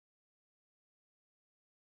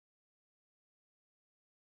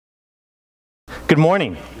Good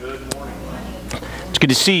morning. Good morning. It's good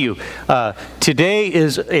to see you. Today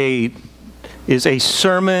is a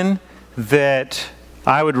sermon that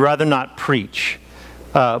I would rather not preach.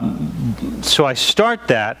 So I start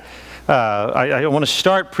that. I want to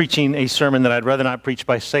start preaching a sermon that I'd rather not preach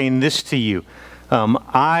by saying this to you.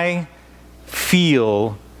 I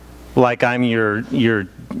feel like I'm your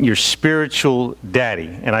spiritual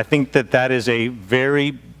daddy, and I think that is a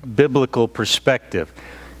very biblical perspective.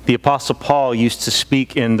 The Apostle Paul used to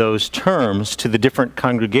speak in those terms to the different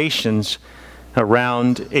congregations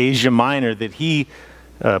around Asia Minor that he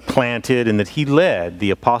planted and that he led. The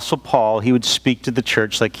Apostle Paul, he would speak to the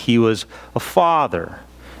church like he was a father.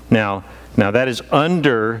 Now that is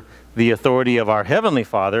under the authority of our Heavenly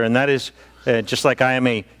Father, and that is just like I am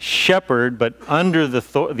a shepherd, but under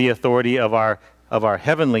the authority of our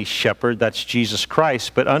Heavenly Shepherd, that's Jesus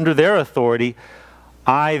Christ. But under their authority,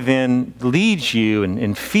 I then lead you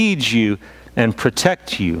and feed you and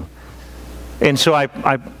protect you. And so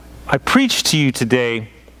I preach to you today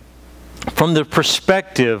from the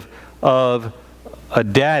perspective of a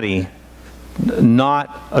daddy,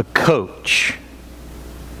 not a coach.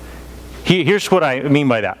 Here's what I mean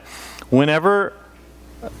by that. Whenever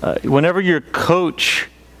your coach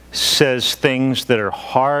says things that are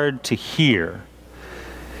hard to hear,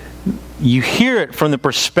 you hear it from the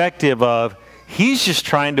perspective of he's just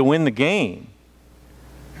trying to win the game.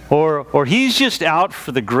 Or he's just out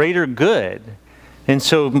for the greater good. And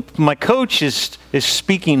so my coach is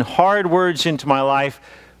speaking hard words into my life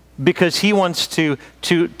because he wants to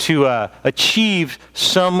achieve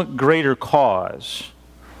some greater cause.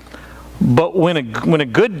 But when a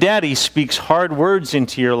good daddy speaks hard words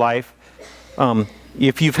into your life,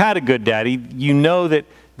 if you've had a good daddy, you know that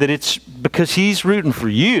it's because he's rooting for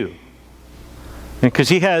you. Because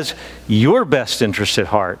he has your best interest at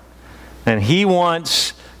heart. And he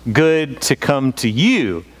wants good to come to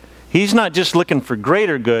you. He's not just looking for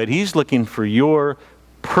greater good. He's looking for your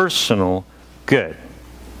personal good.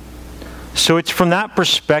 So it's from that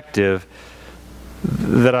perspective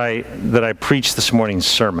that I preach this morning's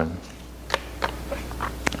sermon.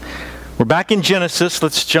 We're back in Genesis.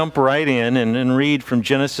 Let's jump right in and read from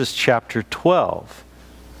Genesis chapter 12.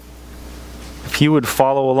 If you would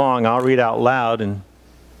follow along, I'll read out loud. And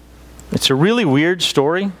it's a really weird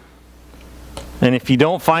story. And if you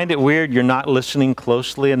don't find it weird, you're not listening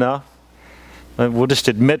closely enough. We'll just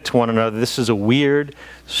admit to one another, this is a weird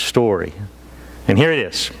story. And here it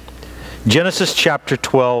is. Genesis chapter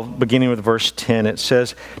 12, beginning with verse 10, it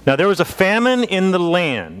says, "Now there was a famine in the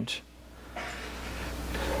land.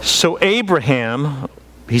 So Abraham,"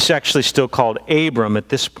 he's actually still called Abram at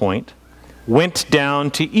this point, "went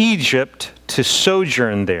down to Egypt to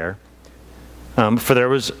sojourn there, for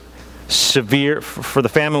the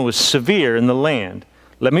famine was severe in the land."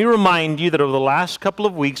 Let me remind you that over the last couple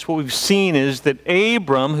of weeks, what we've seen is that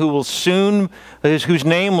Abram, whose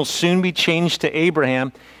name will soon be changed to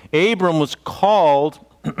Abraham, Abram was called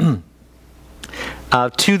to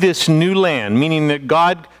this new land, meaning that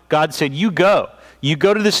God said, "You go. You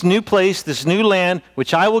go to this new place, this new land,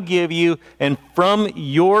 which I will give you, and from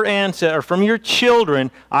your from your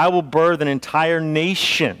children, I will birth an entire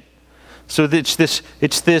nation." So it's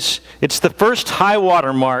the first high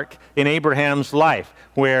water mark in Abraham's life,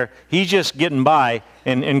 where he's just getting by,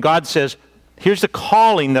 and God says, "Here's the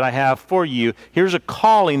calling that I have for you. Here's a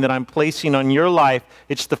calling that I'm placing on your life."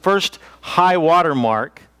 It's the first high water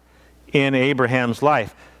mark in Abraham's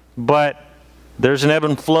life. But there's an ebb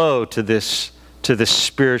and flow to this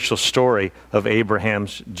spiritual story of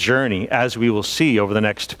Abraham's journey, as we will see over the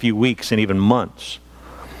next few weeks and even months.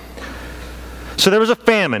 So there was a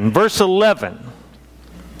famine. Verse 11.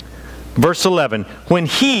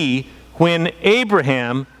 When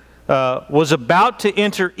Abraham was about to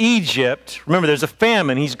enter Egypt, remember there's a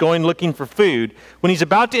famine, he's going looking for food. When he's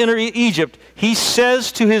about to enter Egypt, he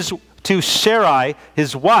says to Sarai,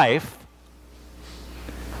 his wife,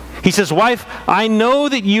 he says, "Wife, I know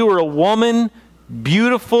that you are a woman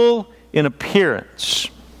beautiful in appearance."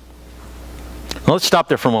 Now, let's stop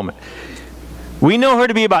there for a moment. We know her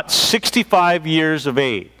to be about 65 years of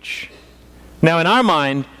age. Now, in our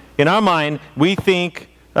mind, we think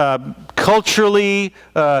culturally,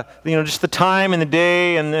 just the time and the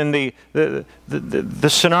day and the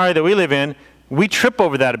scenario that we live in, we trip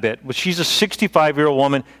over that a bit. Well, she's a 65-year-old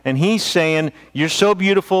woman, and he's saying, "You're so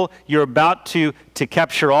beautiful. You're about to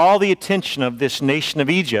capture all the attention of this nation of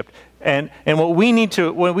Egypt." And what we need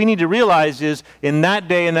to realize is, in that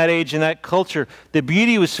day, in that age, in that culture, the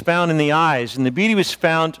beauty was found in the eyes, and the beauty was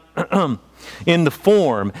found in the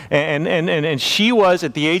form. And she was,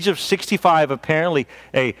 at the age of 65, apparently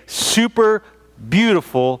a super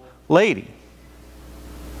beautiful lady.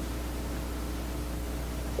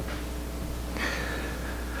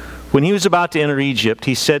 When he was about to enter Egypt,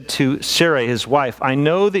 he said to Sarai, his wife, I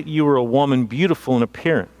know that you are a woman beautiful in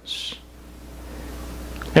appearance.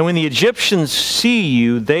 And when the Egyptians see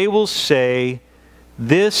you, they will say,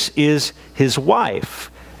 this is his wife.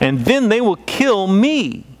 And then they will kill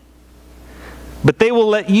me. But they will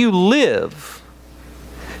let you live.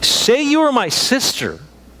 Say you are my sister.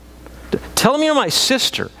 Tell them you're my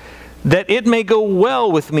sister, that it may go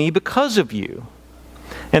well with me because of you,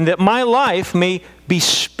 and that my life may be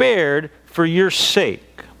spared for your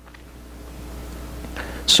sake.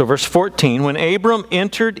 So verse 14, when Abram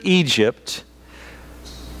entered Egypt,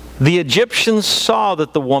 the Egyptians saw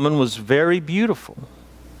that the woman was very beautiful.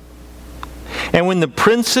 And when the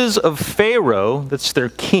princes of Pharaoh, that's their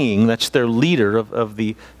king, that's their leader of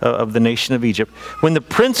the nation of Egypt, when the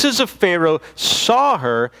princes of Pharaoh saw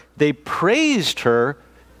her, they praised her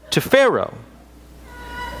to Pharaoh.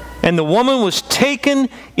 And the woman was taken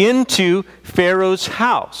into Pharaoh's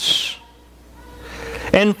house.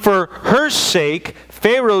 And for her sake,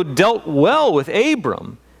 Pharaoh dealt well with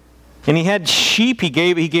Abram. And he had sheep. He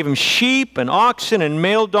gave him sheep and oxen and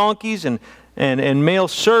male donkeys and male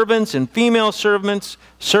servants and female servants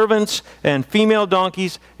and female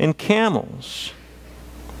donkeys and camels.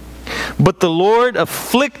 But the Lord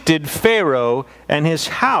afflicted Pharaoh and his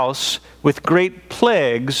house with great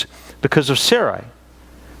plagues because of Sarai,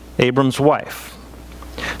 Abram's wife.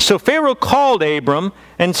 So Pharaoh called Abram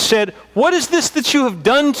and said, what is this that you have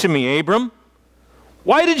done to me, Abram?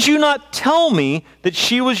 Why did you not tell me that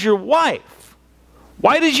she was your wife?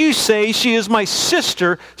 Why did you say she is my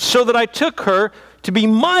sister so that I took her to be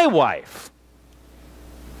my wife?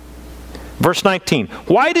 Verse 19.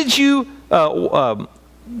 Why did you...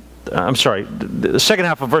 I'm sorry, the second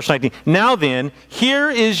half of verse 19. Now then,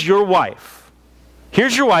 here is your wife.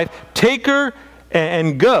 Here's your wife. Take her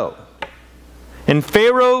and go. And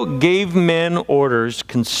Pharaoh gave men orders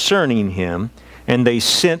concerning him, and they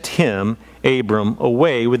sent him, Abram,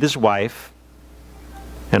 away with his wife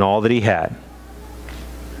and all that he had.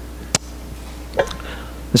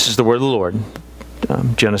 This is the word of the Lord.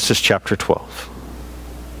 Genesis chapter 12.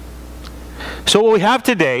 So what we have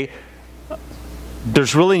today,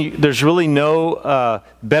 there's really no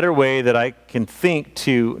better way that I can think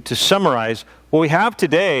to summarize. What we have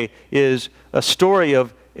today is a story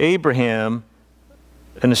of Abraham,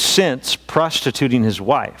 in a sense, prostituting his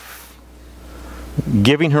wife,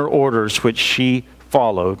 giving her orders which she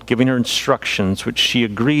followed, giving her instructions which she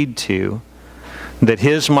agreed to, that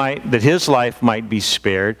his life might be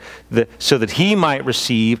spared, so that he might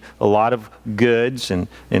receive a lot of goods and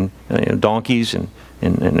donkeys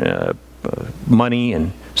and money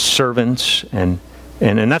and servants, and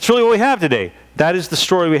that's really what we have today. That is the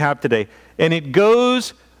story we have today. And it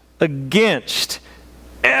goes against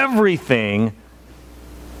everything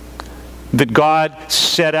that God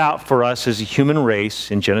set out for us as a human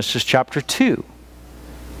race in Genesis chapter 2.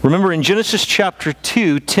 Remember, in Genesis chapter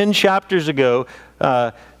 2, 10 chapters ago,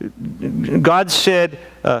 God said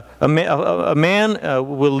a man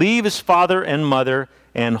will leave his father and mother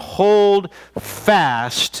and hold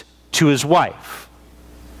fast to his wife.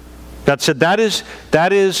 God said that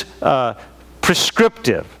is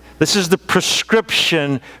prescriptive. This is the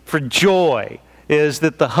prescription for joy, is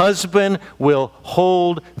that the husband will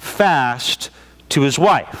hold fast to his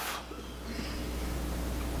wife.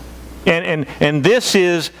 And this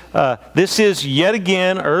is yet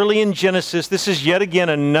again, early in Genesis, this is yet again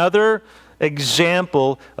another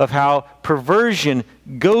example of how perversion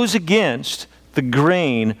goes against the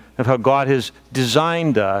grain of how God has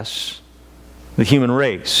designed us, the human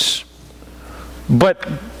race. But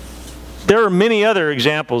there are many other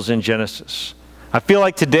examples in Genesis. I feel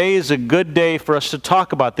like today is a good day for us to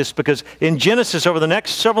talk about this, because in Genesis, over the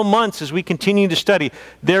next several months as we continue to study,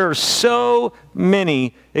 there are so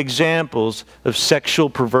many examples of sexual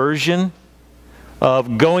perversion,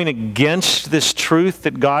 of going against this truth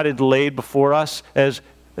that God had laid before us as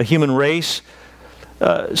a human race.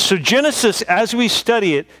 So Genesis, as we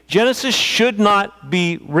study it, Genesis should not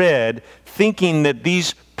be read thinking that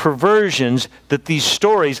these perversions, that these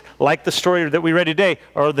stories, like the story that we read today,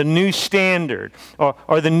 are the new standard,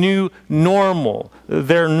 or the new normal.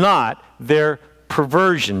 They're not. They're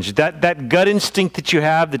perversions. That gut instinct that you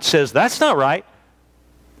have that says, that's not right,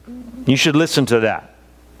 you should listen to that,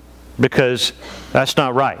 because that's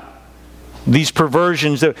not right. These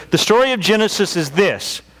perversions, the story of Genesis is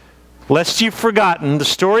this. Lest you've forgotten, the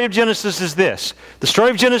story of Genesis is this. The story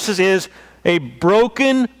of Genesis is a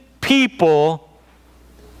broken people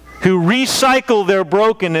who recycle their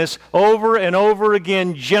brokenness over and over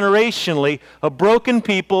again generationally, a broken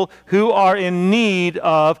people who are in need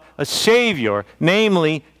of a Savior,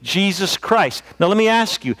 namely Jesus Christ. Now let me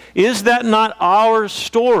ask you, is that not our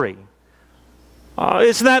story?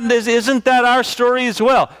 Isn't that our story as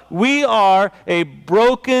well? We are a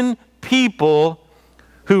broken people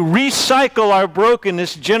who recycle our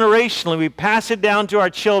brokenness generationally. We pass it down to our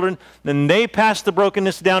children, then they pass the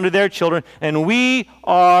brokenness down to their children, and we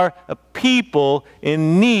are a people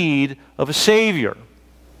in need of a Savior.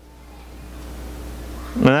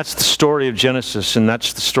 And that's the story of Genesis, and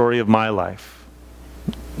that's the story of my life,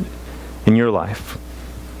 in your life.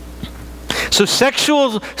 So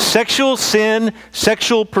sexual sin,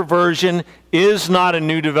 sexual perversion is not a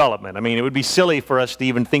new development. I mean, it would be silly for us to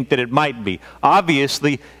even think that it might be.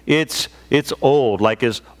 Obviously, it's old, like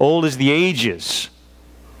as old as the ages.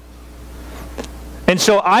 And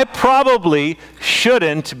so I probably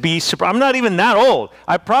shouldn't be surprised. I'm not even that old.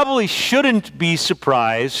 I probably shouldn't be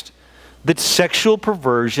surprised that sexual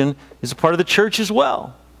perversion is a part of the church as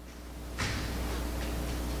well.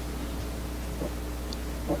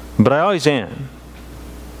 But I always am.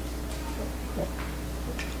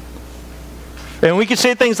 And we could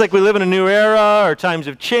say things like we live in a new era, or times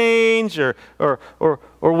have changed, or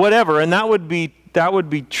whatever, and that would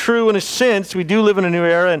be true in a sense. We do live in a new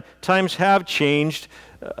era, and times have changed,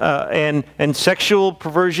 and sexual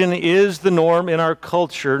perversion is the norm in our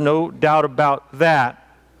culture, no doubt about that.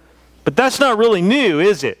 But that's not really new,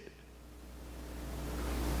 is it?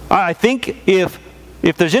 I think if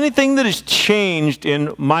there's anything that has changed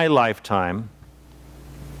in my lifetime,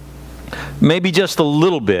 maybe just a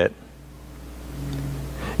little bit,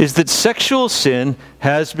 is that sexual sin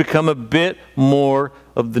has become a bit more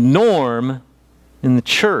of the norm in the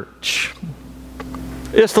church.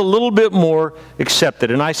 Just a little bit more accepted.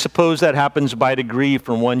 And I suppose that happens by degree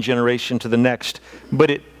from one generation to the next. But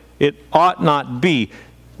it ought not be.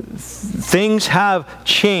 Things have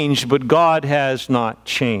changed, but God has not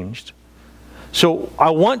changed. So I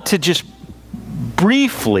want to just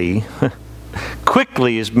briefly,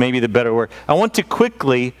 quickly is maybe the better word, I want to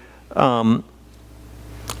quickly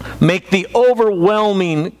make the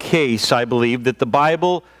overwhelming case, I believe, that the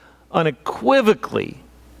Bible unequivocally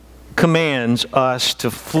commands us to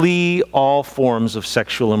flee all forms of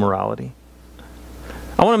sexual immorality.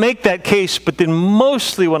 I want to make that case, but then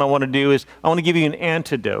mostly what I want to do is I want to give you an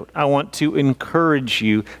antidote. I want to encourage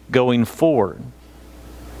you going forward.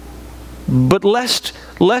 But lest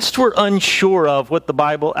we're unsure of what the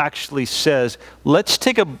Bible actually says, let's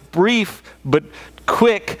take a brief but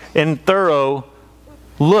quick and thorough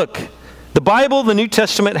look. The Bible, the New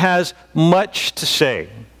Testament, has much to say,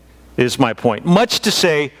 is my point. Much to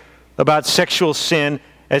say about sexual sin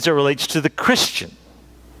as it relates to the Christian.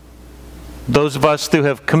 Those of us who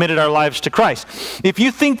have committed our lives to Christ. If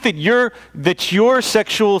you think that your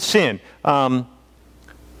sexual sin,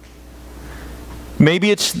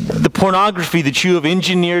 maybe it's the pornography that you have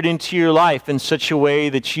engineered into your life in such a way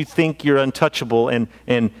that you think you're untouchable,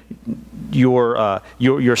 and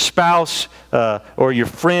your spouse or your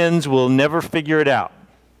friends will never figure it out.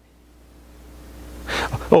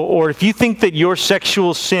 Or if you think that your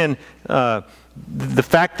sexual sin, the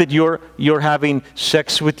fact that you're having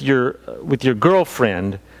sex with your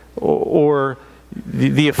girlfriend, or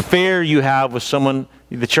the affair you have with someone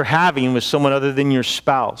that you're having with someone other than your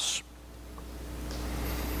spouse.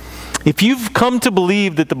 If you've come to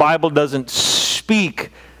believe that the Bible doesn't speak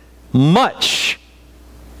much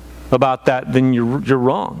about that, then you're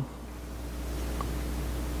wrong.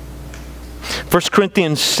 1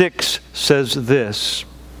 Corinthians 6 says this,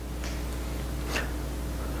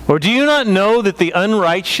 "Or do you not know that the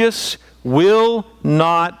unrighteous will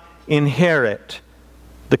not inherit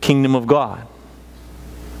the kingdom of God?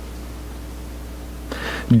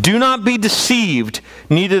 Do not be deceived,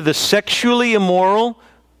 neither the sexually immoral,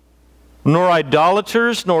 nor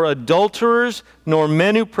idolaters, nor adulterers, nor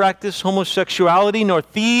men who practice homosexuality, nor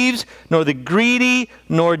thieves, nor the greedy,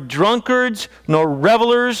 nor drunkards, nor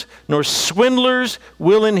revelers, nor swindlers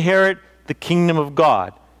will inherit the kingdom of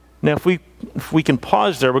God." Now, if we can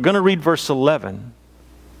pause there, we're going to read verse 11.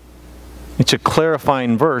 It's a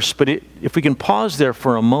clarifying verse, but if we can pause there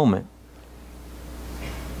for a moment.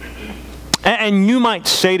 And you might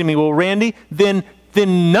say to me, well, Randy, then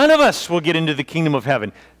none of us will get into the kingdom of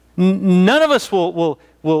heaven. None of us will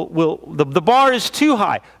the bar is too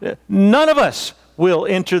high. None of us will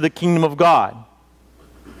enter the kingdom of God.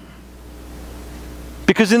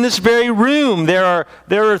 Because in this very room, there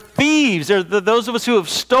are thieves. There are those of us who have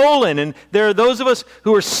stolen, and there are those of us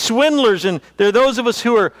who are swindlers, and there are those of us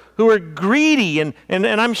who are greedy, and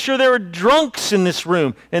I'm sure there are drunks in this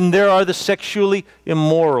room, and there are the sexually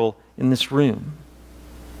immoral in this room.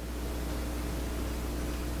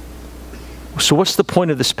 So what's the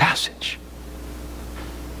point of this passage?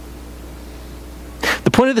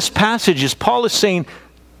 The point of this passage is Paul is saying,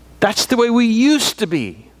 that's the way we used to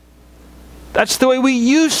be. That's the way we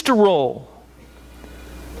used to roll.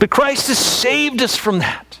 But Christ has saved us from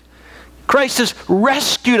that. Christ has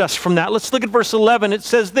rescued us from that. Let's look at verse 11. It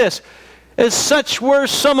says this, as such were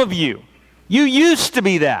some of you. You used to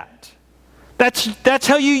be that. That's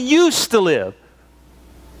how you used to live.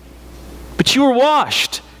 But you were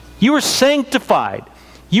washed. You were sanctified.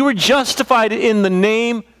 You were justified in the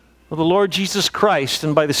name of the Lord Jesus Christ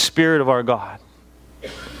and by the Spirit of our God.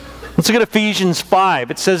 Let's look at Ephesians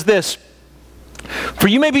 5. It says this, for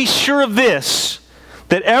you may be sure of this,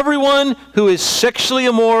 that everyone who is sexually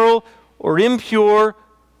immoral or impure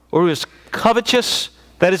or who is covetous,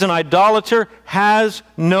 that is an idolater, has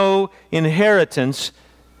no inheritance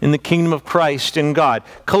in the kingdom of Christ and God.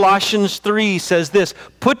 Colossians 3 says this,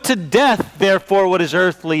 put to death, therefore, what is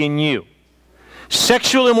earthly in you.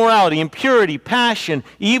 Sexual immorality, impurity, passion,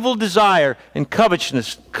 evil desire, and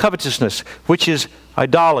covetousness, which is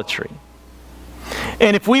idolatry.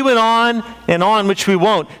 And if we went on and on, which we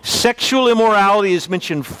won't, sexual immorality is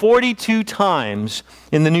mentioned 42 times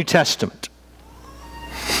in the New Testament.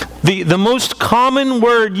 The most common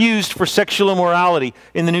word used for sexual immorality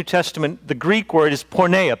in the New Testament, the Greek word is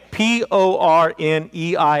porneia, P-O-R-N-E-I-A.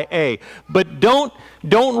 But don't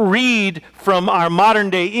read from our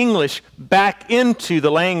modern day English back into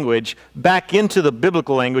the language, back into the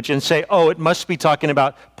biblical language and say, oh, it must be talking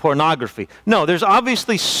about pornography. No, there's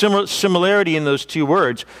obviously similarity in those two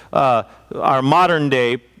words. Our modern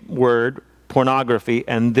day word, pornography,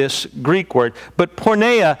 and this Greek word. But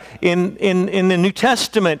porneia in the New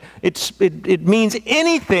Testament, it means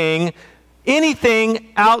anything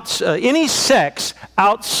any sex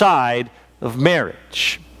outside of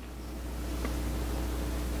marriage.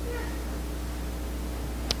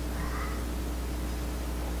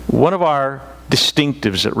 One of our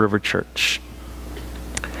distinctives at River Church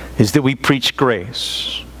is that we preach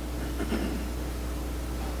grace.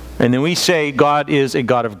 And then we say God is a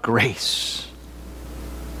God of grace.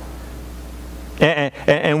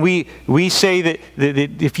 And we say that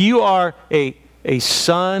if you are a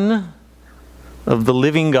son of the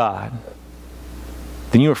living God,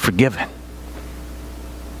 then you are forgiven.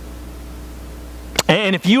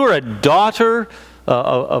 And if you are a daughter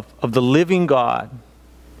of the living God,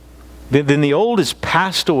 then the old is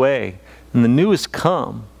passed away and the new has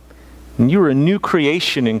come. And you are a new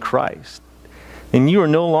creation in Christ. And you are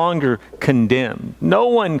no longer condemned. No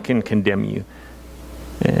one can condemn you.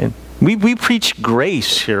 And we preach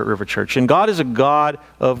grace here at River Church. And God is a God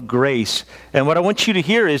of grace. And what I want you to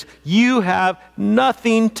hear is you have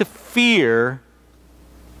nothing to fear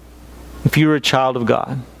if you're a child of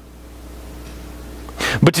God.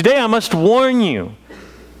 But today I must warn you.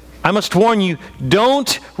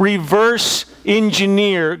 Don't reverse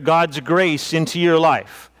engineer God's grace into your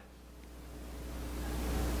life.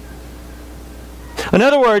 In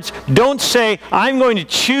other words, don't say, I'm going to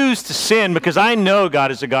choose to sin because I know God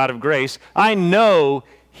is a God of grace. I know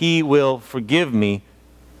He will forgive me.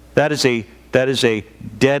 That is a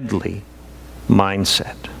deadly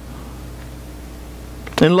mindset.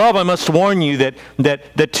 In love, I must warn you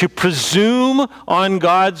that to presume on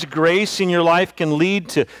God's grace in your life can lead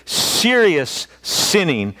to serious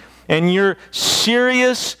sinning. And your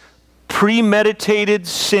serious, premeditated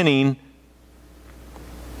sinning,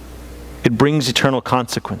 it brings eternal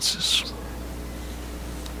consequences.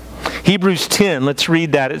 Hebrews 10, let's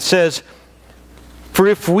read that. It says, for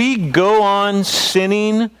if we go on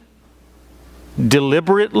sinning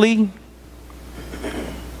deliberately,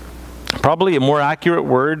 probably a more accurate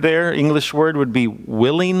word there, English word would be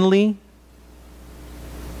willingly.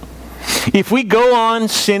 If we go on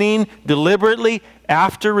sinning deliberately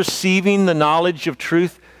after receiving the knowledge of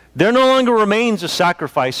truth, there no longer remains a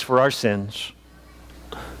sacrifice for our sins,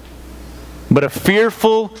 but a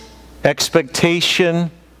fearful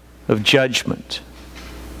expectation of judgment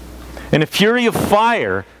and a fury of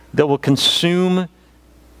fire that will consume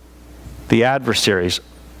the adversaries.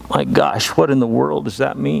 My gosh, what in the world does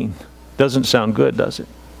that mean? Doesn't sound good, does it?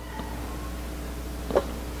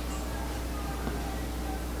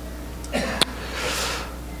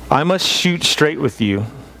 I must shoot straight with you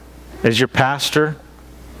as your pastor,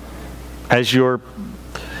 as your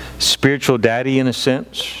spiritual daddy in a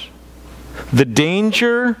sense. The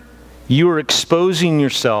danger you are exposing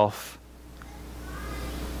yourself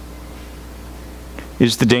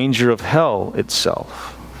is the danger of hell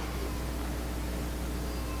itself.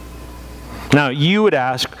 Now, you would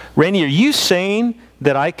ask, Randy, are you saying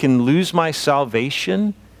that I can lose my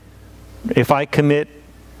salvation if I commit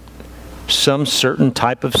some certain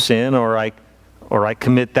type of sin, or I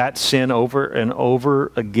commit that sin over and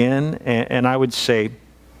over again? And I would say,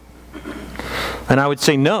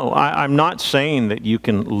 no, I'm not saying that you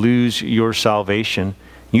can lose your salvation.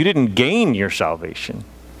 You didn't gain your salvation.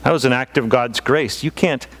 That was an act of God's grace. You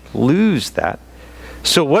can't lose that.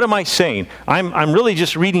 So what am I saying? I'm really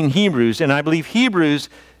just reading Hebrews, and I believe Hebrews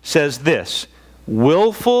says this: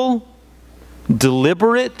 willful,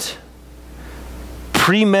 deliberate,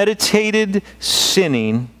 premeditated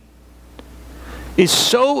sinning is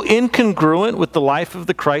so incongruent with the life of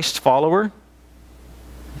the Christ follower.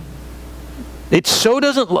 It so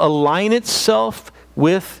doesn't align itself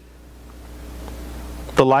with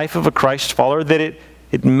the life of a Christ follower that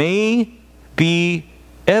it may be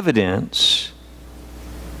evidence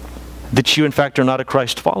that you, in fact, are not a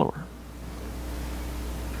Christ follower.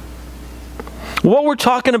 What we're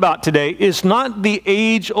talking about today is not the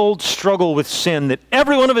age-old struggle with sin that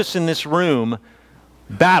every one of us in this room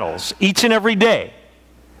battles each and every day.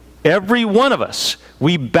 Every one of us,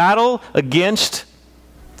 we battle against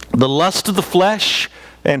the lust of the flesh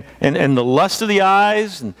and the lust of the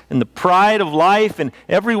eyes and the pride of life, and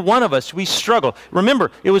every one of us, we struggle.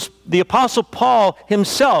 Remember, it was the Apostle Paul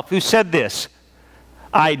himself who said this: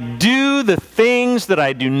 I do the things that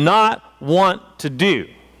I do not want to do.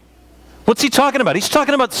 What's he talking about? He's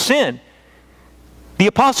talking about sin. The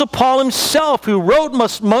Apostle Paul himself, who wrote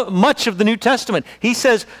much of the New Testament, he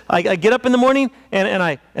says, I get up in the morning and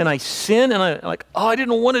I sin, and I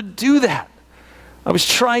didn't want to do that. I was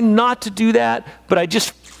trying not to do that, but I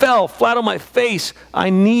just fell flat on my face.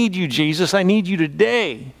 I need you, Jesus. I need you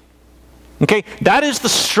today. Okay, that is the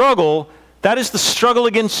struggle. That is the struggle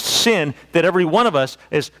against sin that every one of us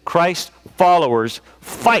as Christ followers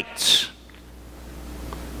fights.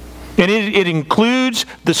 And it includes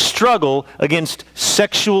the struggle against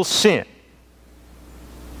sexual sin.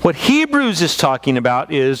 What Hebrews is talking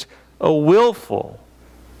about is a willful,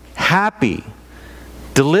 happy,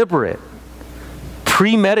 deliberate,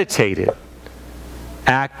 premeditated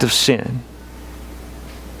act of sin.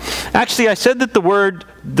 Actually, I said that the word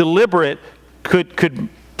deliberate could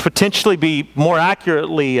potentially be more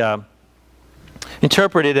accurately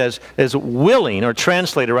interpreted as willing, or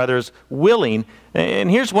translated rather as willing. And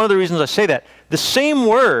here's one of the reasons I say that. The same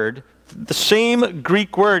word, the same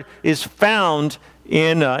Greek word, is found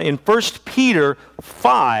in 1 Peter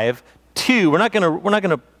 5:2. We're not going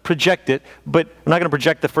to project it, but we're not going to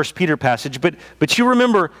project the 1 Peter passage. But you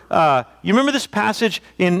remember this passage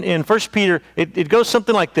in 1 Peter. It goes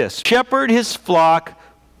something like this: shepherd his flock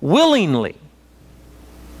willingly,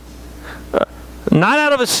 not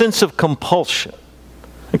out of a sense of compulsion.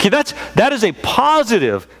 Okay, that is a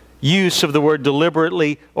positive use of the word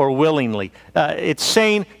deliberately or willingly. It's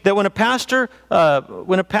saying that when a pastor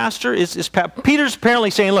is Peter's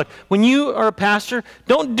apparently saying, look, when you are a pastor,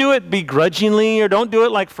 don't do it begrudgingly, or don't do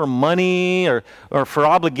it like for money or for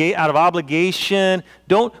out of obligation.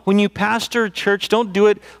 When you pastor a church, don't do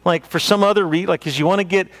it like for some other like because you want to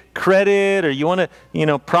get credit, or you want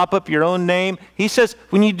to prop up your own name. He says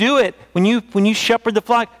when you do it, when you shepherd the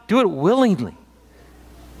flock, do it willingly,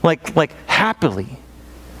 like happily.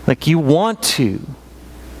 Like you want to.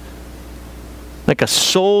 Like a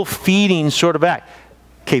soul-feeding sort of act.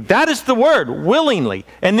 Okay, that is the word, willingly.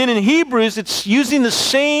 And then in Hebrews, it's using the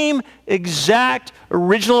same exact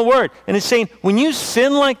original word. And it's saying, when you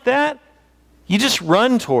sin like that, you just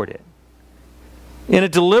run toward it. In a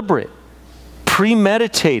deliberate,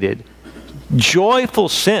 premeditated, joyful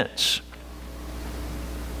sense.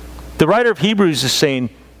 The writer of Hebrews is saying,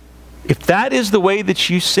 if that is the way that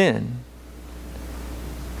you sin,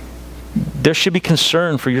 there should be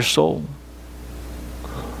concern for your soul.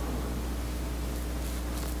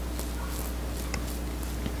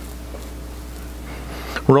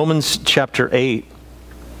 Romans chapter 8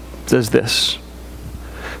 says this: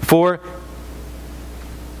 for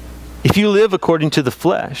if you live according to the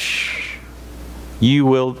flesh, you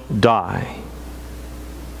will die.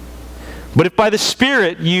 But if by the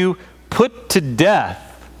Spirit you put to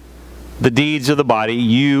death the deeds of the body,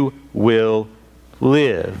 you will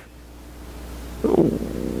live.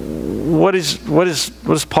 What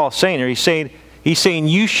is Paul saying here? He's saying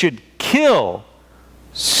you should kill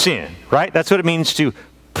sin, right? That's what it means to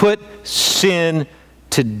put sin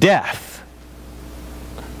to death.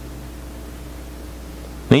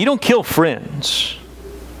 Now, you don't kill friends.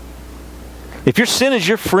 If your sin is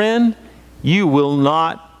your friend, you will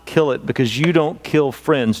not kill it because you don't kill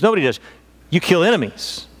friends. Nobody does. You kill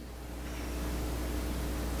enemies.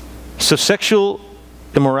 So sexual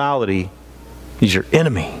immorality is your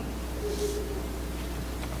enemy.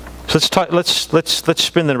 So let's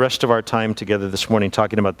spend the rest of our time together this morning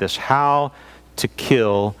talking about this. How to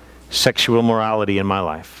kill sexual immorality in my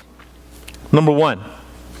life. Number one,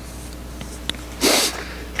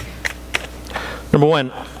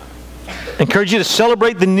 encourage you to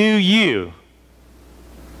celebrate the new you.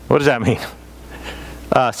 What does that mean?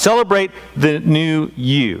 Celebrate the new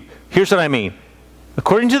you. Here's what I mean.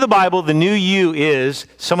 According to the Bible, the new you is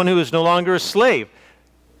someone who is no longer a slave.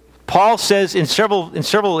 Paul says in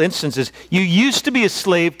several instances, you used to be a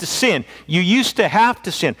slave to sin. You used to have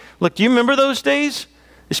to sin. Look, do you remember those days?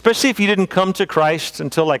 Especially if you didn't come to Christ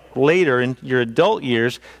until like later in your adult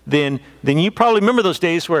years, then you probably remember those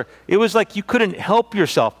days where it was like you couldn't help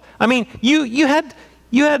yourself. I mean, you had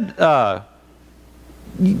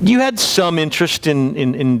some interest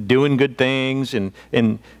in doing good things and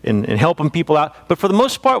helping people out, but for the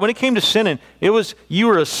most part, when it came to sinning, it was you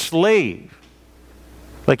were a slave.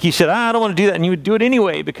 Like you said, I don't want to do that, and you would do it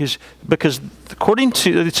anyway because according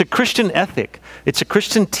to, it's a Christian ethic, it's a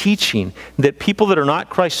Christian teaching that people that are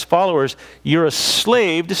not Christ's followers, you're a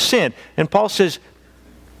slave to sin. And Paul says,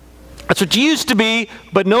 that's what you used to be,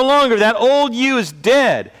 but no longer. That old you is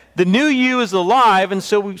dead. The new you is alive, and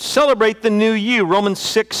so we celebrate the new you. Romans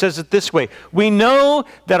 6 says it this way. We know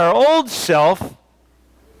that our old self,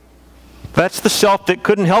 that's the self that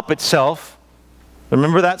couldn't help itself.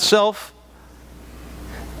 Remember that self?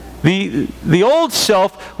 The old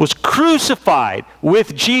self was crucified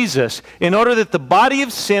with Jesus in order that the body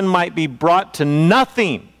of sin might be brought to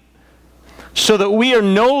nothing, so that we are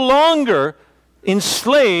no longer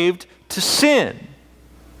enslaved to sin.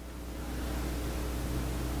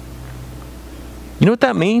 You know what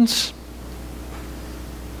that means?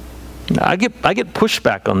 I get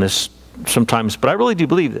pushback on this sometimes, but I really do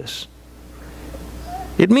believe this.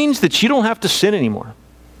 It means that you don't have to sin anymore.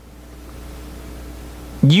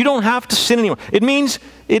 You don't have to sin anymore. It means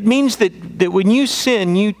that when you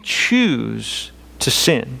sin, you choose to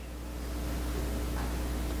sin.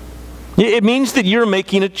 It means that you're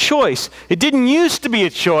making a choice. It didn't used to be a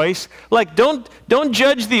choice. Like, don't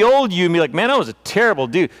judge the old you and be like, man, I was a terrible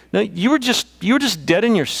dude. No, you were just dead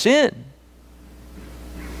in your sin.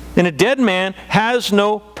 And a dead man has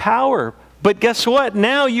no power. But guess what?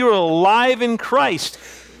 Now you're alive in Christ.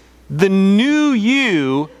 The new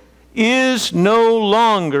you is no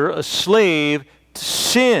longer a slave to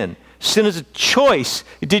sin. Sin is a choice.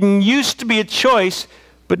 It didn't used to be a choice,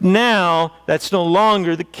 but now that's no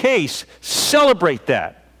longer the case. Celebrate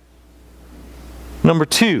that. Number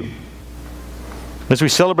two, as we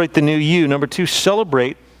celebrate the new you, number two,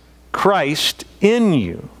 celebrate Christ in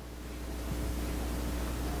you.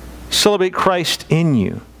 Celebrate Christ in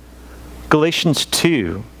you. Galatians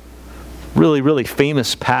 2, really, really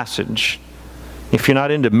famous passage. If you're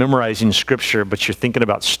not into memorizing Scripture, but you're thinking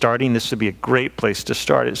about starting, this would be a great place to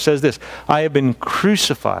start. It says this, I have been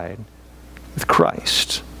crucified with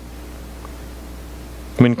Christ.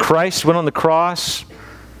 When Christ went on the cross,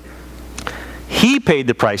 He paid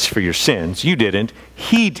the price for your sins. You didn't.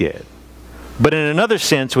 He did. But in another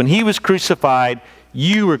sense, when He was crucified,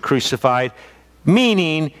 you were crucified,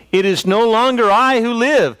 meaning it is no longer I who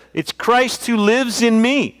live. It's Christ who lives in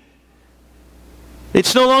me.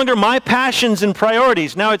 It's no longer my passions and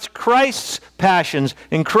priorities. Now it's Christ's passions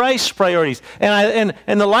and Christ's priorities. And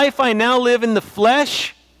the life I now live in the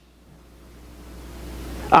flesh,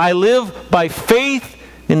 I live by faith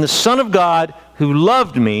in the Son of God who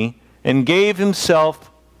loved me and gave Himself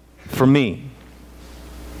for me.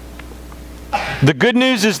 The good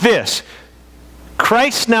news is this.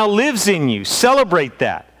 Christ now lives in you. Celebrate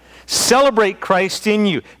that. Celebrate Christ in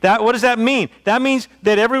you. What does that mean? That means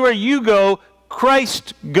that everywhere you go,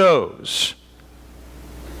 Christ goes.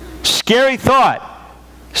 Scary thought.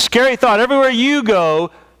 Scary thought. Everywhere you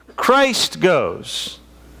go, Christ goes.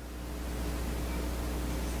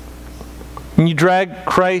 And you drag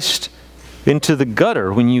Christ into the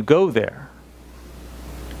gutter when you go there.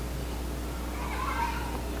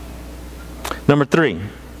 Number three,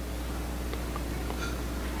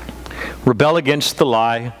 rebel against the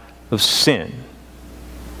lie of sin.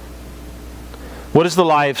 What is the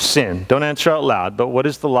lie of sin? Don't answer out loud, but what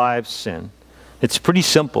is the lie of sin? It's pretty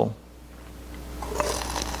simple.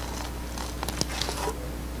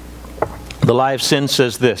 The lie of sin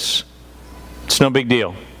says this. It's no big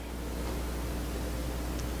deal.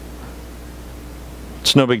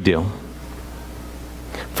 It's no big deal.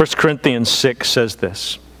 1 Corinthians 6 says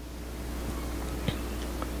this.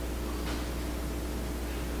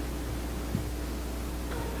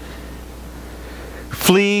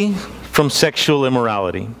 Flee from sexual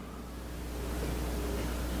immorality.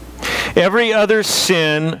 Every other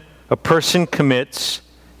sin a person commits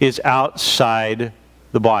is outside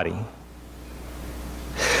the body.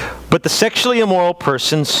 But the sexually immoral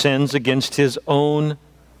person sins against his own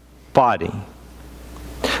body.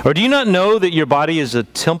 Or do you not know that your body is a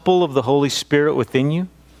temple of the Holy Spirit within you,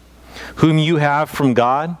 whom you have from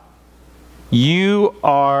God? You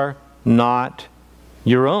are not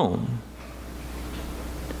your own.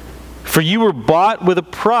 For you were bought with a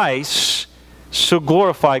price, so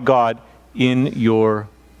glorify God in your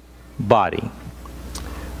body.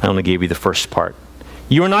 I only gave you the first part.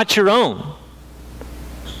 You are not your own.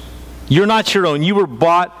 You're not your own. You were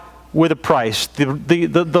bought with a price.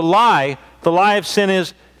 The lie of sin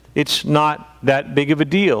is it's not that big of a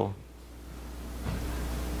deal.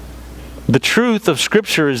 The truth of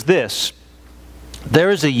Scripture is this. There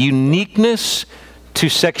is a uniqueness to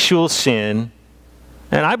sexual sin,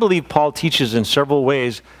 and I believe Paul teaches in several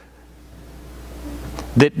ways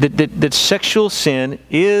that sexual sin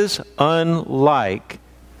is unlike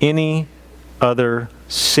any other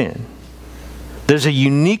sin. There's a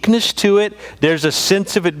uniqueness to it. There's a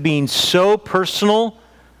sense of it being so personal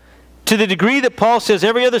to the degree that Paul says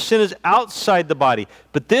every other sin is outside the body.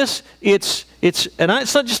 But this, it's not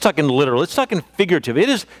just talking literal, it's talking figurative. It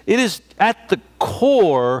is at the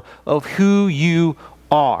core of who you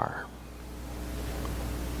are.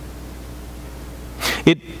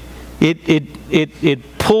 It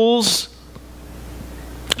pulls,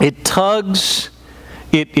 it tugs,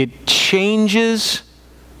 it changes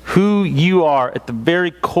who you are at the very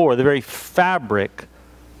core, the very fabric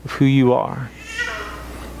of who you are.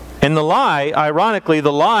 And the lie, ironically,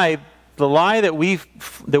 the lie that we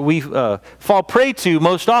fall prey to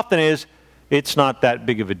most often is it's not that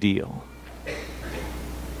big of a deal.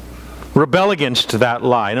 Rebel against that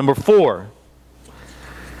lie. Number 4,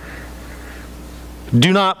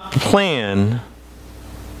 do not plan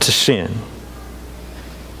to sin.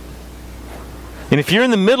 And if you're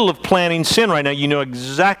in the middle of planning sin right now, you know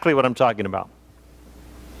exactly what I'm talking about.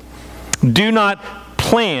 Do not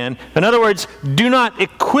plan. In other words, do not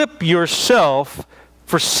equip yourself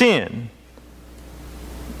for sin.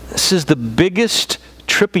 This is the biggest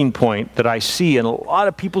tripping point that I see in a lot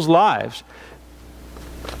of people's lives.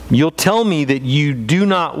 You'll tell me that you do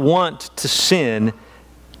not want to sin,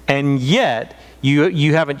 and yet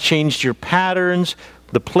you haven't changed your patterns,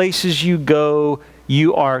 the places you go.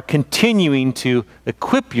 You are continuing to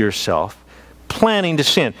equip yourself, planning to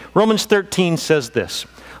sin. Romans 13 says this,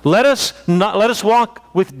 Let us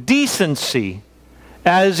walk with decency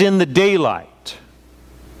as in the daylight,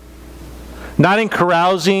 not in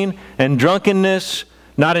carousing and drunkenness,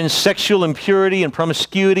 not in sexual impurity and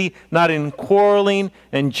promiscuity, not in quarreling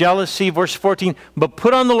and jealousy. Verse 14, but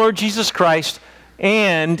put on the Lord Jesus Christ,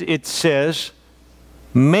 and it says,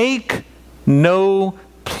 make no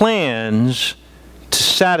plans to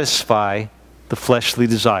satisfy the fleshly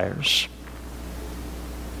desires.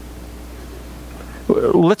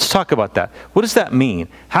 Let's talk about that. What does that mean?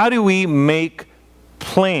 How do we make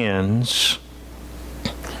plans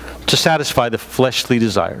to satisfy the fleshly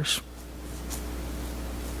desires?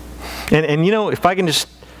 And you know, if I can just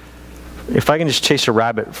chase a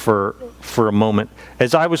rabbit for a moment,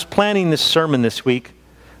 as I was planning this sermon this week,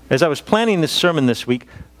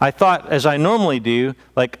 I thought, as I normally do,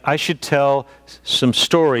 like I should tell some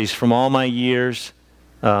stories from all my years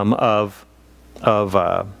of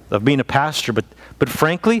being a pastor. But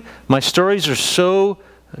frankly, my stories are so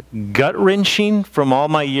gut-wrenching from all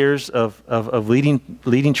my years of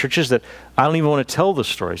leading churches that I don't even want to tell the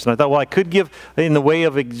stories. And I thought, well, I could give in the way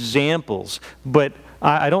of examples, but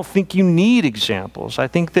I don't think you need examples. I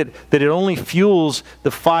think that it only fuels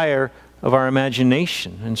the fire of our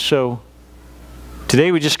imagination. And so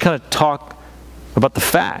today we just kind of talk about the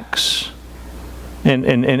facts.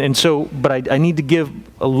 And so, but I need to give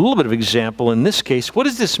a little bit of example in this case. What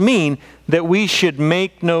does this mean that we should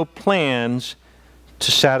make no plans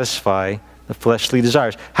to satisfy the fleshly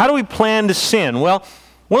desires? How do we plan to sin? Well,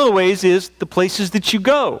 one of the ways is the places that you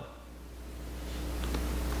go.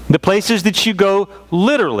 The places that you go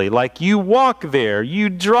literally, like you walk there, you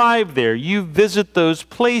drive there, you visit those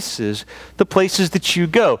places, the places that you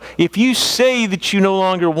go. If you say that you no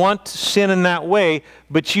longer want to sin in that way,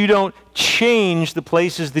 but you don't change the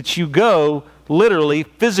places that you go, literally,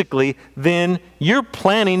 physically, then you're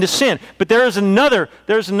planning to sin. But there's another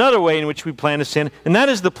way in which we plan to sin, and that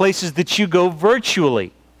is the places that you go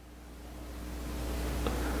virtually.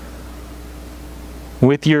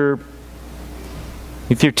 With your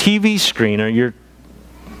TV screen or your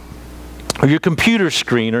computer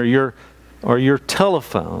screen or your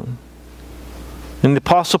telephone. And the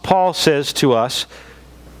Apostle Paul says to us,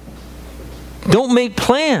 don't make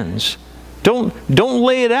plans. Don't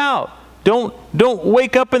lay it out. Don't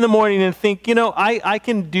wake up in the morning and think, I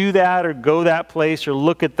can do that or go that place or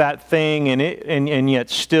look at that thing and yet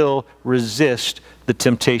still resist the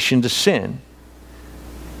temptation to sin.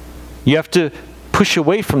 You have to push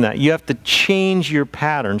away from that. You have to change your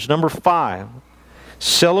patterns. Number 5,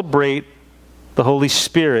 celebrate the Holy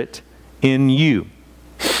Spirit in you.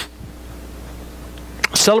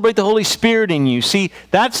 Celebrate the Holy Spirit in you. See,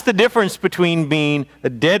 that's the difference between being a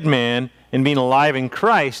dead man and being alive in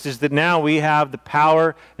Christ, is that now we have the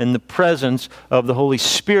power and the presence of the Holy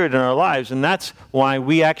Spirit in our lives. And that's why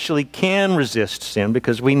we actually can resist sin,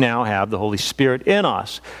 because we now have the Holy Spirit in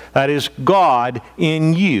us. That is God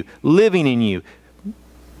in you, living in you,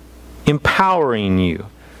 empowering you.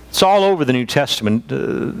 It's all over the New Testament,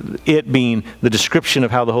 it being the description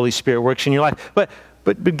of how the Holy Spirit works in your life.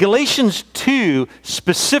 But Galatians 2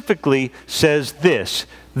 specifically says this,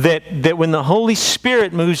 that when the Holy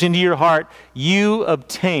Spirit moves into your heart, you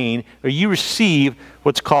obtain or you receive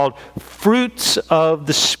what's called fruits of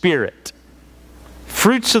the Spirit.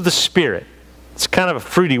 Fruits of the Spirit. It's kind of a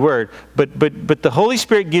fruity word, but the Holy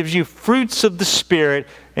Spirit gives you fruits of the Spirit,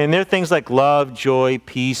 and they're things like love, joy,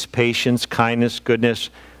 peace, patience, kindness, goodness.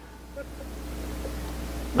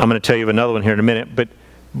 I'm going to tell you of another one here in a minute,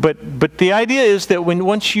 but the idea is that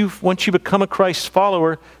once you become a Christ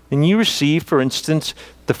follower, then you receive, for instance,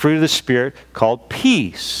 the fruit of the Spirit called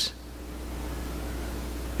peace.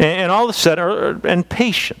 And all of a sudden, and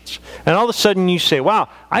patience. And all of a sudden you say, wow,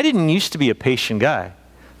 I didn't used to be a patient guy.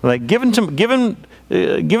 Like, given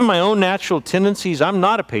my own natural tendencies, I'm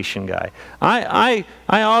not a patient guy. I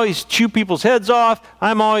always chew people's heads off.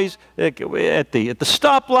 I'm always at the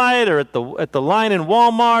stoplight or at the line in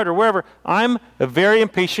Walmart or wherever. I'm a very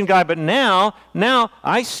impatient guy. But now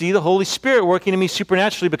I see the Holy Spirit working in me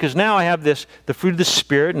supernaturally, because now I have the fruit of the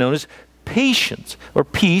Spirit known as patience, or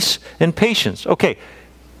peace and patience. Okay.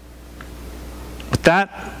 With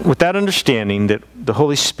that understanding that the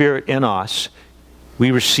Holy Spirit in us, we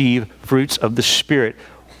receive fruits of the Spirit.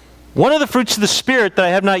 One of the fruits of the Spirit that I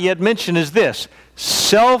have not yet mentioned is this: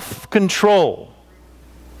 self-control.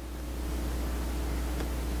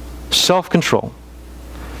 Self-control.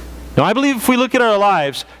 Now, I believe if we look at our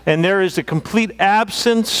lives and there is a complete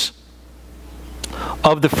absence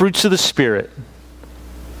of the fruits of the Spirit,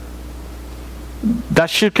 that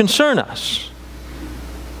should concern us.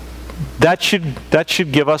 That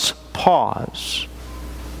should give us pause.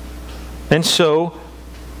 And so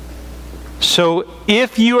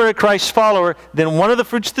if you are a Christ follower, then one of the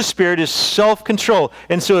fruits of the Spirit is self-control.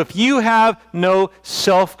 And so if you have no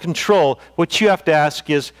self-control, what you have to ask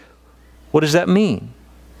is, what does that mean?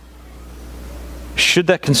 Should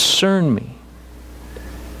that concern me?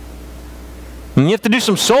 And you have to do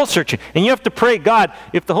some soul searching. And you have to pray, God,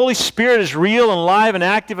 if the Holy Spirit is real and alive and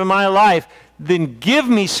active in my life, then give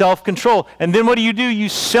me self-control. And then what do? You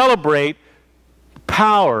celebrate the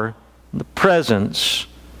power, the presence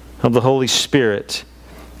of the Holy Spirit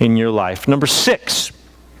in your life. Number 6,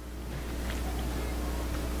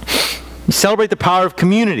 celebrate the power of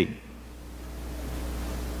community.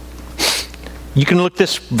 You can look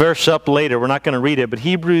this verse up later. We're not going to read it, but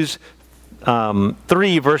Hebrews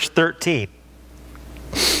 3, verse 13.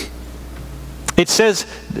 It says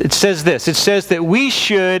this. It says that we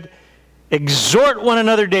should exhort one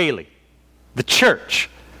another daily. The church.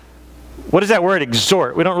 What is that word,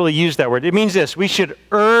 exhort? We don't really use that word. It means this: we should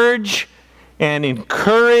urge and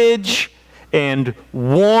encourage and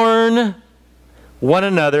warn one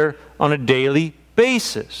another on a daily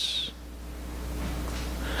basis.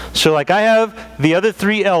 So like I have the other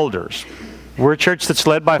 3 elders. We're a church that's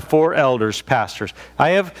led by 4 elders, pastors. I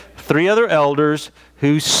have 3 other elders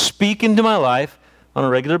who speak into my life on a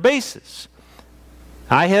regular basis.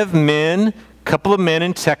 I have a couple of men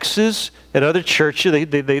in Texas at other churches.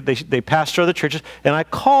 They pastor other churches, and I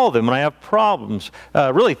call them when I have problems.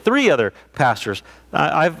 Really, 3 other pastors.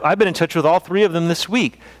 I've been in touch with all 3 of them this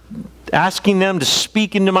week, asking them to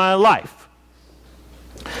speak into my life.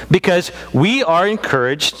 Because we are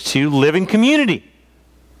encouraged to live in community.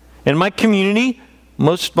 And my community,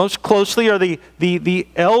 most closely, are the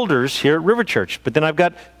elders here at River Church. But then I've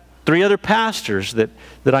got 3 other pastors that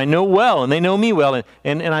I know well, and they know me well,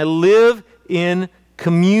 and I live in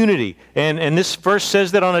community. And this verse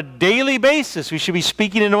says that on a daily basis we should be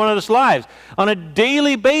speaking into one another's lives. On a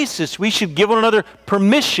daily basis we should give one another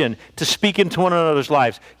permission to speak into one another's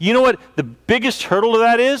lives. You know what the biggest hurdle to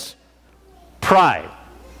that is? Pride.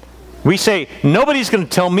 We say, nobody's going to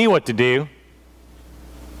tell me what to do.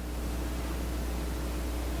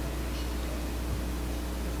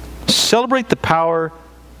 celebrate the power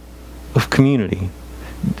of community.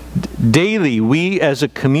 Daily, we as a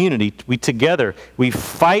community, we together, we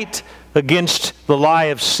fight against the lie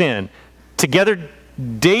of sin. Together,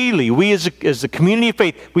 daily, we as a community of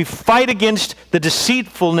faith, we fight against the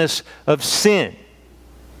deceitfulness of sin.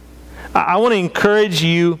 I want to encourage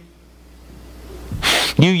you,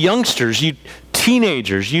 you youngsters, you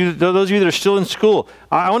teenagers, those of you that are still in school,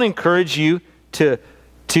 I want to encourage you to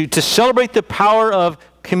celebrate the power of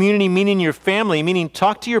community, meaning your family, meaning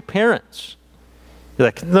talk to your parents. You're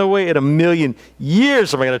like, no way in a million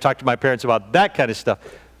years am I going to talk to my parents about that kind of stuff.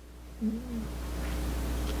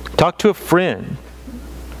 Talk to a friend.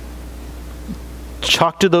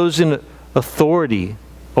 Talk to those in authority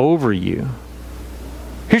over you.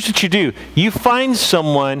 Here's what you do. You find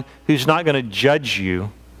someone who's not going to judge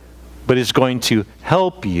you, but is going to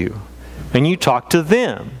help you. And you talk to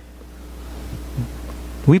them.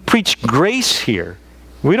 We preach grace here.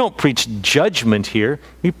 We don't preach judgment here.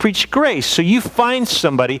 We preach grace. So you find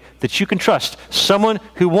somebody that you can trust. Someone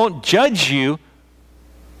who won't judge you,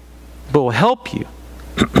 but will help you.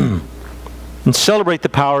 And celebrate the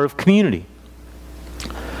power of community.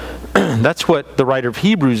 That's what the writer of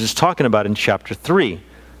Hebrews is talking about in chapter 3.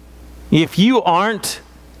 If you aren't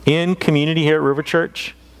in community here at River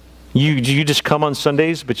Church, you just come on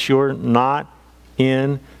Sundays, but you're not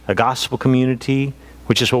in a gospel community,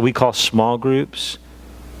 which is what we call small groups,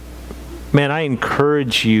 man, I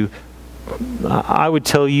encourage you, I would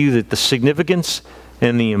tell you that the significance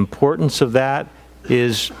and the importance of that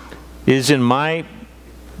is in my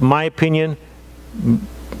opinion,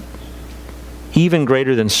 even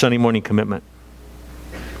greater than Sunday morning commitment.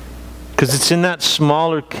 Because it's in that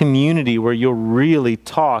smaller community where you'll really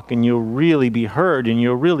talk and you'll really be heard and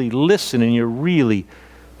you'll really listen and you'll really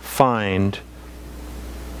find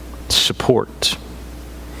support.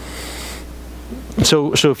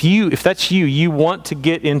 So if that's you, you want to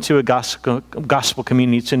get into a gospel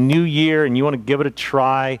community, it's a new year and you want to give it a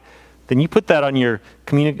try, then you put that on your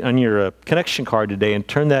connection card today and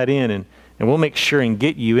turn that in, and we'll make sure and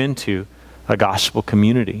get you into a gospel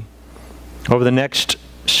community. Over the next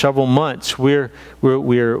several months, we're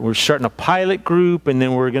starting a pilot group, and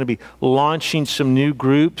then we're going to be launching some new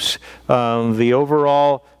groups. The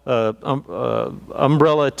overall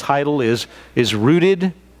umbrella title is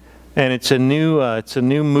Rooted. And it's a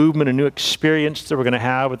new movement, a new experience that we're going to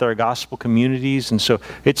have with our gospel communities. And so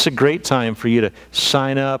it's a great time for you to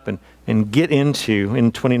sign up and get into,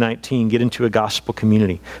 in 2019, get into a gospel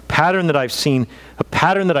community. A pattern that I've seen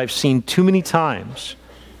too many times.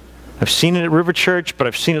 I've seen it at River Church, but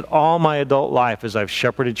I've seen it all my adult life as I've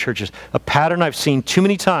shepherded churches. A pattern I've seen too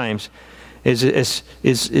many times is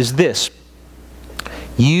this.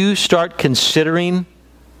 You start considering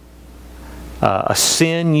a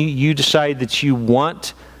sin, you decide that you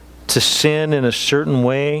want to sin in a certain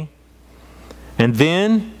way, and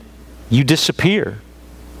then you disappear.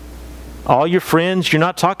 All your friends, you're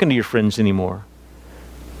not talking to your friends anymore.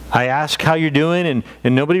 I ask how you're doing,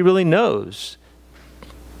 and nobody really knows.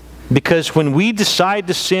 Because when we decide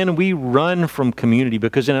to sin, we run from community,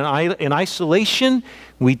 because in isolation,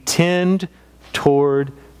 we tend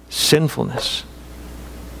toward sinfulness.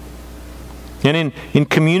 And in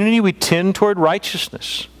community, we tend toward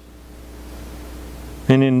righteousness.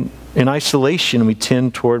 And in isolation, we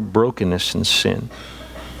tend toward brokenness and sin.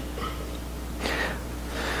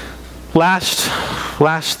 Last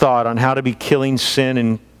thought on how to be killing sin,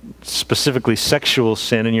 and specifically sexual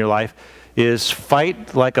sin in your life, is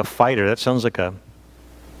fight like a fighter. That sounds like a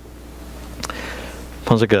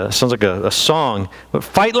song. But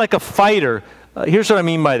fight like a fighter. Here's what I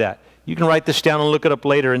mean by that. You can write this down and look it up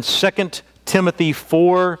later. In 2 Timothy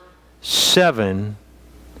 4:7,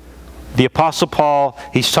 the Apostle Paul,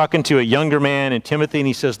 he's talking to a younger man in Timothy, and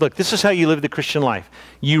he says, look, this is how you live the Christian life.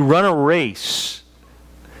 You run a race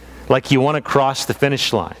like you want to cross the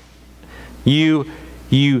finish line. You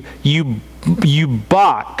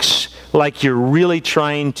box like you're really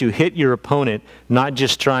trying to hit your opponent, not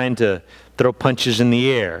just trying to throw punches in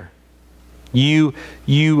the air. You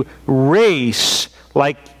race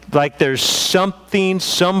like there's some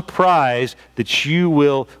prize that you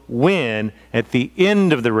will win at the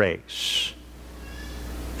end of the race.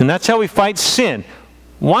 And that's how we fight sin.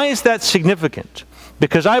 Why is that significant?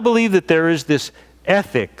 Because I believe that there is this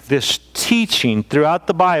ethic, this teaching throughout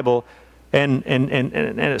the Bible, and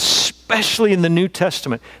especially in the New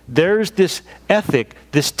Testament, there's this ethic,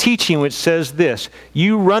 this teaching which says this: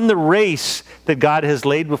 you run the race that God has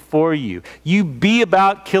laid before you. You be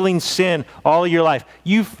about killing sin all your life.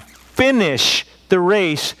 You finish the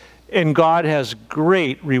race, and God has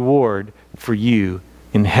great reward for you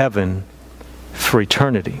in heaven for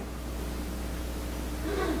eternity.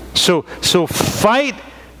 So fight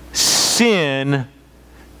sin,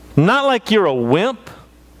 not like you're a wimp,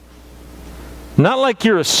 not like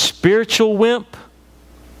you're a spiritual wimp,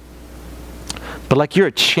 but like you're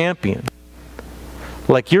a champion,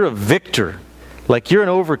 like you're a victor, like you're an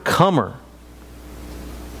overcomer,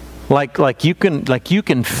 like you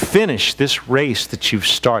can finish this race that you've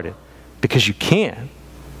started, because you can.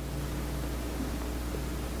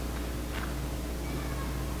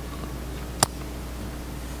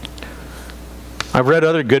 I've read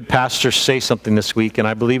other good pastors say something this week, and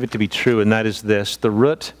I believe it to be true, and that is this: the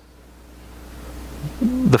root,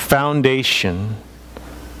 the foundation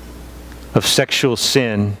of sexual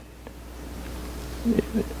sin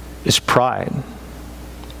is pride.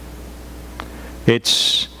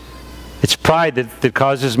 It's pride that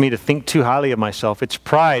causes me to think too highly of myself. It's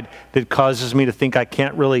pride that causes me to think I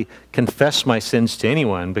can't really confess my sins to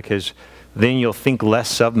anyone, because then you'll think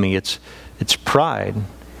less of me. It's pride.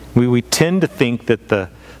 We tend to think that the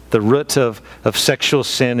root of sexual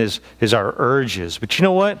sin is our urges. But you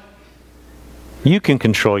know what? You can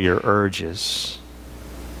control your urges.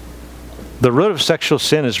 The root of sexual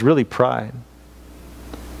sin is really pride.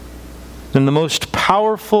 And the most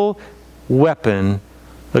powerful weapon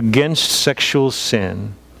against sexual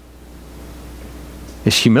sin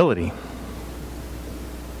is humility.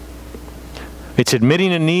 It's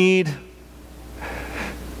admitting a need.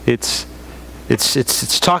 It's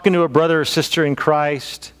talking to a brother or sister in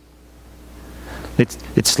Christ.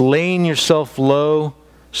 It's laying yourself low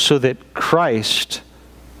so that Christ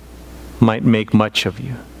might make much of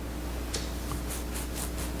you.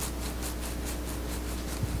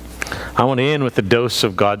 I want to end with a dose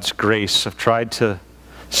of God's grace. I've tried to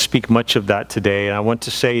speak much of that today, and I want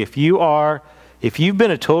to say, if you've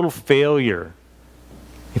been a total failure,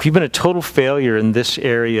 in this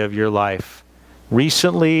area of your life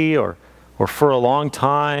recently, or for a long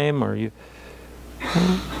time, or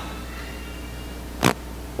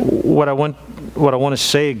what I want to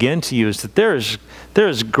say again to you is that there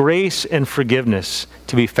is grace and forgiveness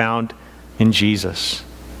to be found in Jesus.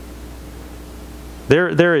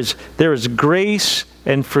 There is grace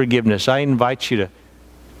and forgiveness. I invite you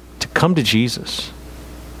to come to Jesus.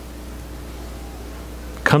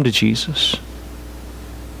 Come to Jesus.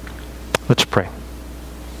 Let's pray.